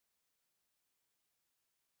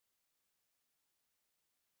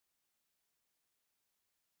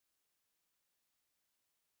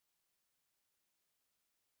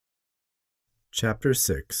Chapter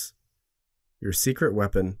 6. Your Secret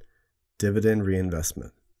Weapon, Dividend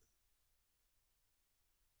Reinvestment.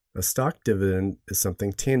 A stock dividend is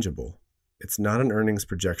something tangible. It's not an earnings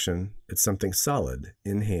projection, it's something solid,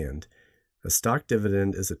 in hand. A stock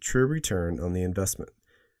dividend is a true return on the investment.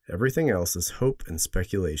 Everything else is hope and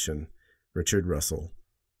speculation. Richard Russell.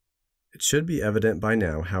 It should be evident by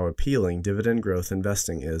now how appealing dividend growth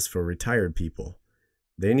investing is for retired people.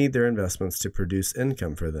 They need their investments to produce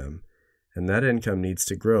income for them, and that income needs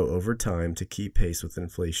to grow over time to keep pace with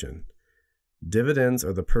inflation. Dividends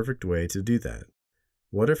are the perfect way to do that.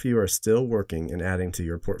 What if you are still working and adding to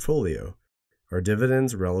your portfolio? Are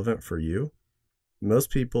dividends relevant for you? Most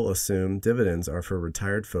people assume dividends are for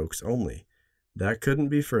retired folks only. That couldn't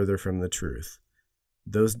be further from the truth.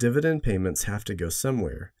 Those dividend payments have to go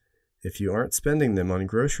somewhere. If you aren't spending them on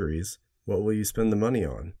groceries, what will you spend the money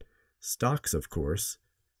on? Stocks, of course.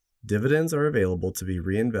 Dividends are available to be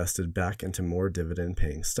reinvested back into more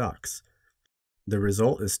dividend-paying stocks. The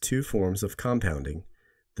result is two forms of compounding,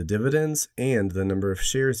 the dividends and the number of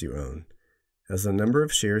shares you own. As the number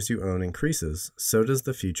of shares you own increases, so does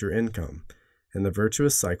the future income, and the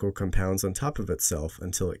virtuous cycle compounds on top of itself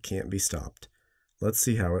until it can't be stopped. Let's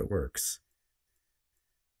see how it works.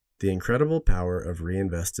 The incredible power of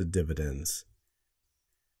reinvested dividends.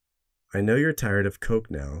 I know you're tired of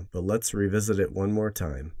Coke now, but let's revisit it one more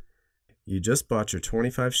time. You just bought your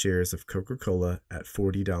 25 shares of Coca-Cola at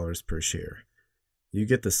 $40 per share. You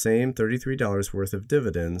get the same $33 worth of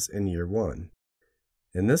dividends in year one.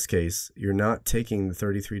 In this case, you're not taking the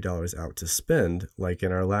 $33 out to spend like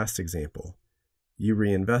in our last example. You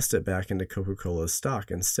reinvest it back into Coca-Cola's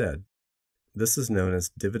stock instead. This is known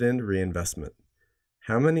as dividend reinvestment.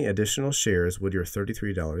 How many additional shares would your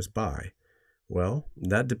 $33 buy? Well,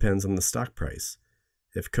 that depends on the stock price.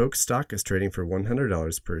 If Coke stock is trading for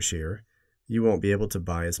 $100 per share, you won't be able to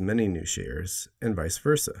buy as many new shares, and vice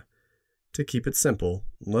versa. To keep it simple,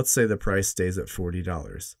 let's say the price stays at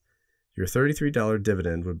 $40. Your $33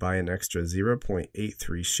 dividend would buy an extra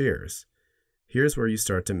 0.83 shares. Here's where you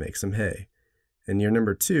start to make some hay. In year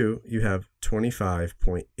number 2, you have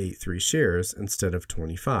 25.83 shares instead of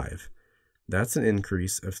 25. That's an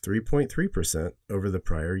increase of 3.3% over the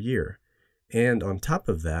prior year. And on top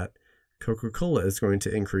of that, Coca-Cola is going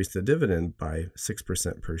to increase the dividend by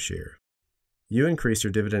 6% per share. You increase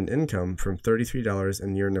your dividend income from $33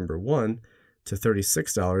 in year number 1 to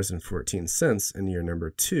 $36.14 in year number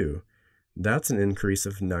 2. That's an increase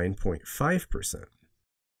of 9.5%.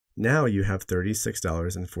 Now you have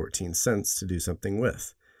 $36.14 to do something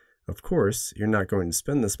with. Of course, you're not going to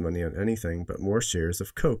spend this money on anything but more shares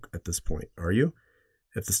of Coke at this point, are you?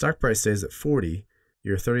 If the stock price stays at $40,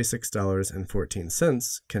 your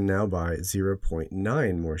 $36.14 can now buy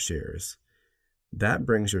 0.9 more shares. That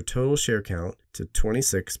brings your total share count to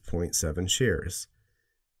 26.7 shares.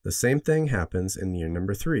 The same thing happens in year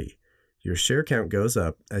number 3. Your share count goes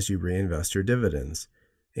up as you reinvest your dividends,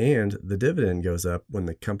 and the dividend goes up when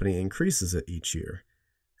the company increases it each year.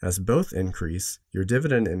 As both increase, your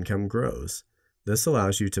dividend income grows. This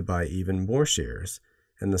allows you to buy even more shares,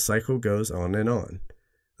 and the cycle goes on and on.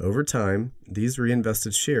 Over time, these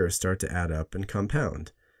reinvested shares start to add up and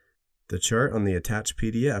compound. The chart on the attached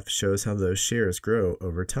PDF shows how those shares grow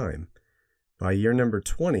over time. By year number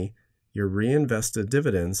 20, your reinvested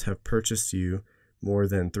dividends have purchased you more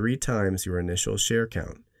than 3 times your initial share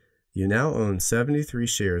count. You now own 73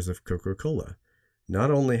 shares of Coca-Cola.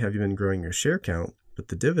 Not only have you been growing your share count, but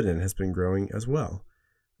the dividend has been growing as well.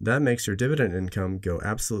 That makes your dividend income go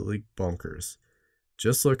absolutely bonkers.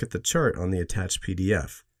 Just look at the chart on the attached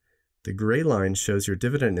PDF. The gray line shows your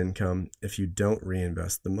dividend income if you don't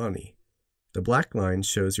reinvest the money. The black line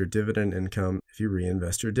shows your dividend income if you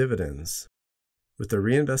reinvest your dividends. With the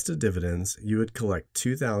reinvested dividends, you would collect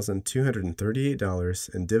 $2,238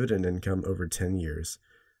 in dividend income over 10 years.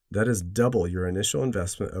 That is double your initial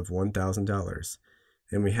investment of $1,000,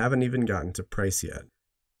 and we haven't even gotten to price yet.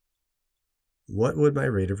 What would my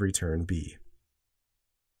rate of return be?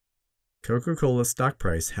 Coca-Cola's stock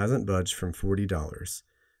price hasn't budged from $40,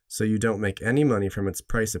 so you don't make any money from its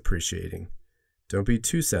price appreciating. Don't be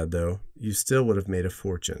too sad though, you still would have made a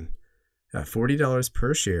fortune. At $40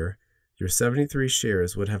 per share, your 73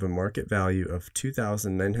 shares would have a market value of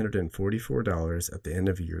 $2,944 at the end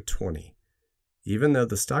of year 20. Even though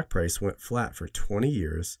the stock price went flat for 20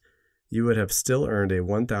 years, you would have still earned a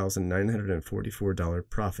 $1,944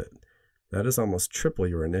 profit. That is almost triple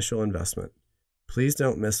your initial investment. Please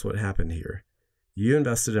don't miss what happened here. You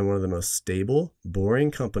invested in one of the most stable,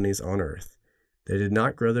 boring companies on earth. They did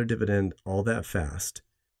not grow their dividend all that fast.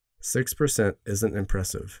 6% isn't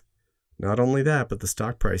impressive. Not only that, but the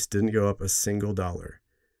stock price didn't go up a single dollar.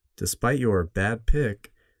 Despite your bad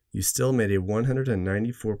pick, you still made a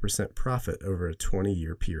 194% profit over a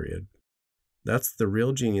 20-year period. That's the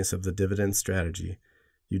real genius of the dividend strategy.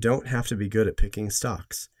 You don't have to be good at picking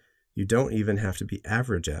stocks. You don't even have to be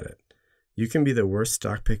average at it. You can be the worst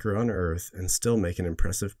stock picker on earth and still make an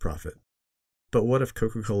impressive profit. But what if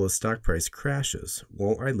Coca-Cola's stock price crashes?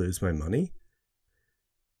 Won't I lose my money?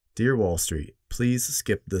 Dear Wall Street, please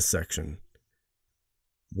skip this section.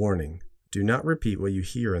 Warning: do not repeat what you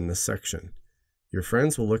hear in this section. Your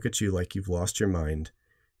friends will look at you like you've lost your mind,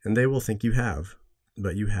 and they will think you have,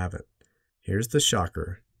 but you haven't. Here's the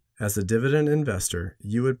shocker. As a dividend investor,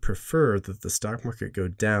 you would prefer that the stock market go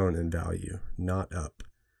down in value, not up.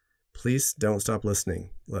 Please don't stop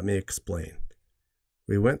listening. Let me explain.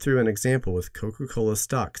 We went through an example with Coca-Cola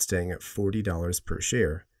stock staying at $40 per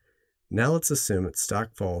share. Now let's assume its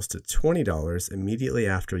stock falls to $20 immediately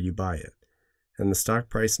after you buy it, and the stock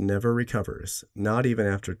price never recovers, not even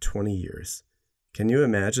after 20 years. Can you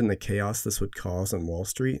imagine the chaos this would cause on Wall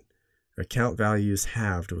Street? Account values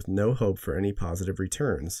halved with no hope for any positive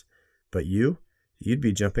returns. But you'd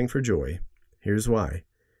be jumping for joy. Here's why.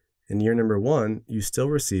 In year number 1, you still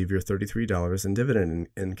receive your $33 in dividend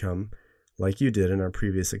income like you did in our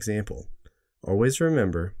previous example. Always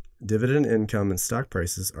remember, dividend income and stock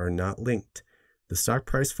prices are not linked. The stock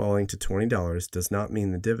price falling to $20 does not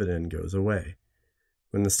mean the dividend goes away.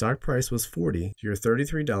 When the stock price was $40, your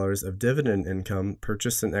 $33 of dividend income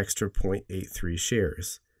purchased an extra 0.83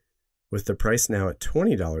 shares. With the price now at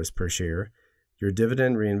 $20 per share, your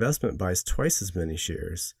dividend reinvestment buys twice as many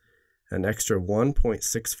shares, an extra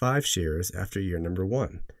 1.65 shares after year number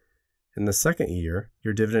 1. In the second year,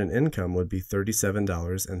 your dividend income would be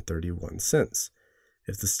 $37.31.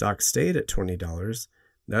 If the stock stayed at $20,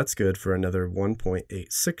 that's good for another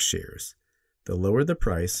 1.86 shares. The lower the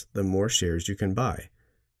price, the more shares you can buy.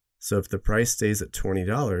 So if the price stays at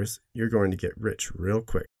 $20, you're going to get rich real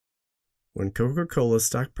quick. When Coca-Cola's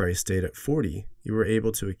stock price stayed at $40, you were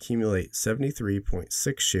able to accumulate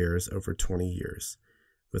 73.6 shares over 20 years.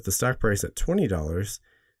 With the stock price at $20,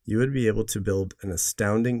 you would be able to build an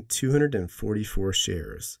astounding 244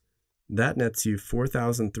 shares. That nets you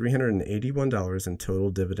 $4,381 in total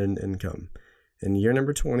dividend income. In year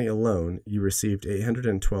number 20 alone, you received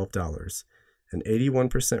 $812, an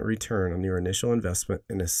 81% return on your initial investment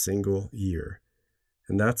in a single year.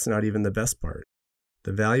 And that's not even the best part.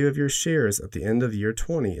 The value of your shares at the end of year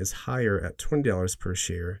 20 is higher at $20 per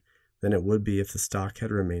share than it would be if the stock had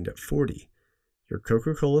remained at $40. Your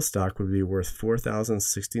Coca-Cola stock would be worth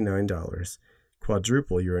 $4,069,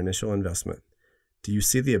 quadruple your initial investment. Do you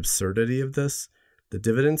see the absurdity of this? The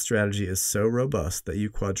dividend strategy is so robust that you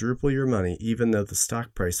quadruple your money even though the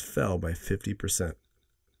stock price fell by 50%.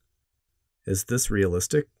 Is this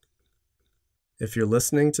realistic? If you're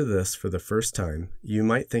listening to this for the first time, you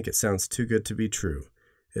might think it sounds too good to be true.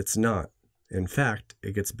 It's not. In fact,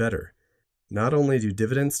 it gets better. Not only do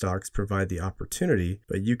dividend stocks provide the opportunity,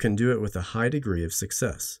 but you can do it with a high degree of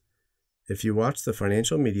success. If you watch the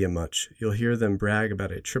financial media much, you'll hear them brag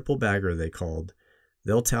about a triple bagger they called.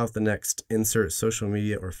 They'll tout the next insert social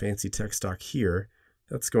media or fancy tech stock here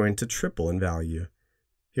that's going to triple in value.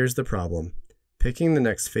 Here's the problem. Picking the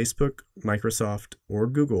next Facebook, Microsoft, or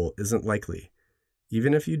Google isn't likely.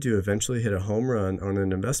 Even if you do eventually hit a home run on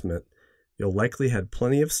an investment, you'll likely have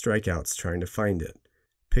plenty of strikeouts trying to find it.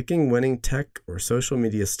 Picking winning tech or social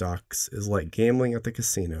media stocks is like gambling at the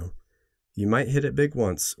casino. You might hit it big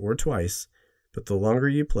once or twice, but the longer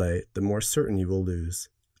you play, the more certain you will lose.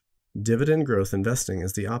 Dividend growth investing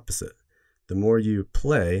is the opposite. The more you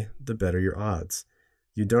play, the better your odds.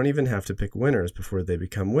 You don't even have to pick winners before they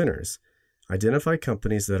become winners. Identify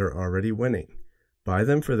companies that are already winning. Buy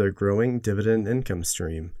them for their growing dividend income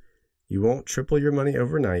stream. You won't triple your money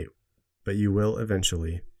overnight, but you will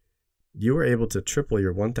eventually. You were able to triple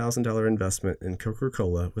your $1,000 investment in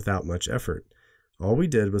Coca-Cola without much effort. All we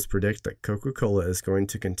did was predict that Coca-Cola is going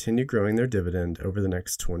to continue growing their dividend over the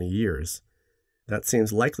next 20 years. That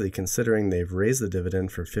seems likely considering they've raised the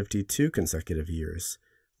dividend for 52 consecutive years.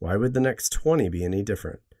 Why would the next 20 be any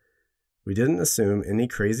different? We didn't assume any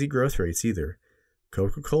crazy growth rates either.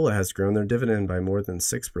 Coca-Cola has grown their dividend by more than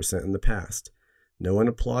 6% in the past. No one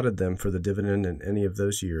applauded them for the dividend in any of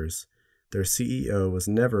those years. Their CEO was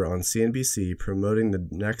never on CNBC promoting the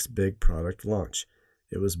next big product launch.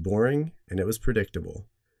 It was boring and it was predictable.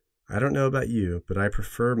 I don't know about you, but I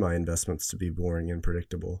prefer my investments to be boring and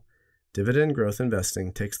predictable. Dividend growth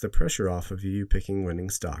investing takes the pressure off of you picking winning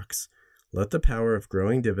stocks. Let the power of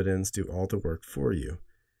growing dividends do all the work for you.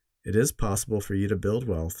 It is possible for you to build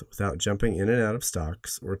wealth without jumping in and out of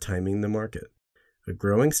stocks or timing the market. A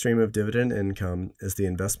growing stream of dividend income is the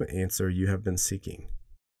investment answer you have been seeking.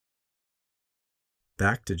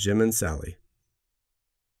 Back to Jim and Sally.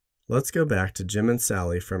 Let's go back to Jim and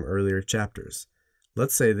Sally from earlier chapters.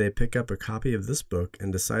 Let's say they pick up a copy of this book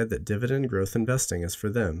and decide that dividend growth investing is for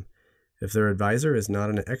them. If their advisor is not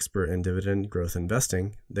an expert in dividend growth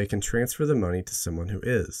investing, they can transfer the money to someone who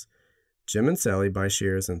is. Jim and Sally buy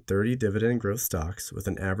shares in 30 dividend growth stocks with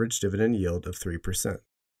an average dividend yield of 3%.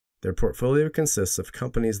 Their portfolio consists of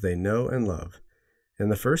companies they know and love. In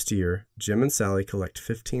the first year, Jim and Sally collect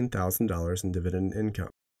 $15,000 in dividend income.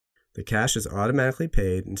 The cash is automatically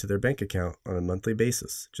paid into their bank account on a monthly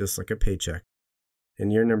basis, just like a paycheck. In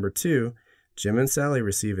year number 2, Jim and Sally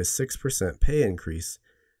receive a 6% pay increase.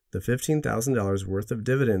 The $15,000 worth of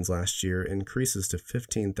dividends last year increases to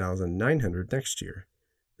 $15,900 next year.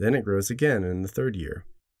 Then it grows again in the third year.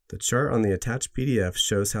 The chart on the attached PDF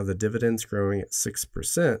shows how the dividends growing at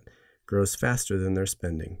 6% grows faster than their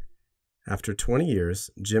spending. After 20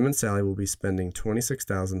 years, Jim and Sally will be spending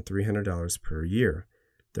 $26,300 per year.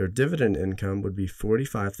 Their dividend income would be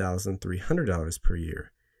 $45,300 per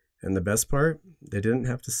year. And the best part, they didn't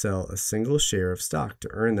have to sell a single share of stock to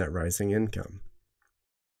earn that rising income.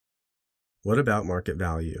 What about market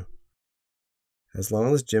value? As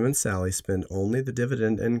long as Jim and Sally spend only the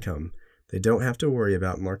dividend income, they don't have to worry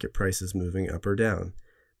about market prices moving up or down.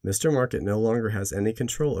 Mr. Market no longer has any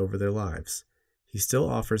control over their lives. He still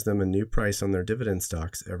offers them a new price on their dividend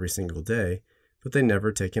stocks every single day, but they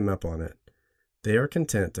never take him up on it. They are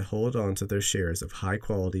content to hold on to their shares of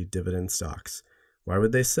high-quality dividend stocks. Why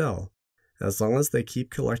would they sell? As long as they keep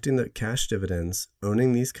collecting the cash dividends,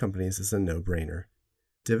 owning these companies is a no-brainer.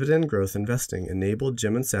 Dividend growth investing enabled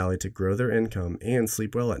Jim and Sally to grow their income and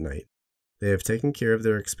sleep well at night. They have taken care of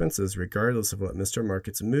their expenses regardless of what Mr.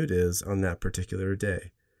 Market's mood is on that particular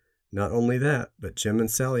day. Not only that, but Jim and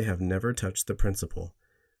Sally have never touched the principal.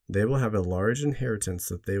 They will have a large inheritance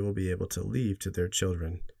that they will be able to leave to their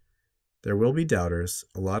children. There will be doubters.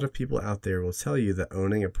 A lot of people out there will tell you that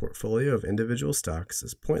owning a portfolio of individual stocks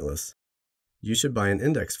is pointless. You should buy an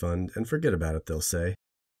index fund and forget about it, they'll say.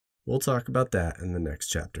 We'll talk about that in the next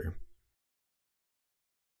chapter.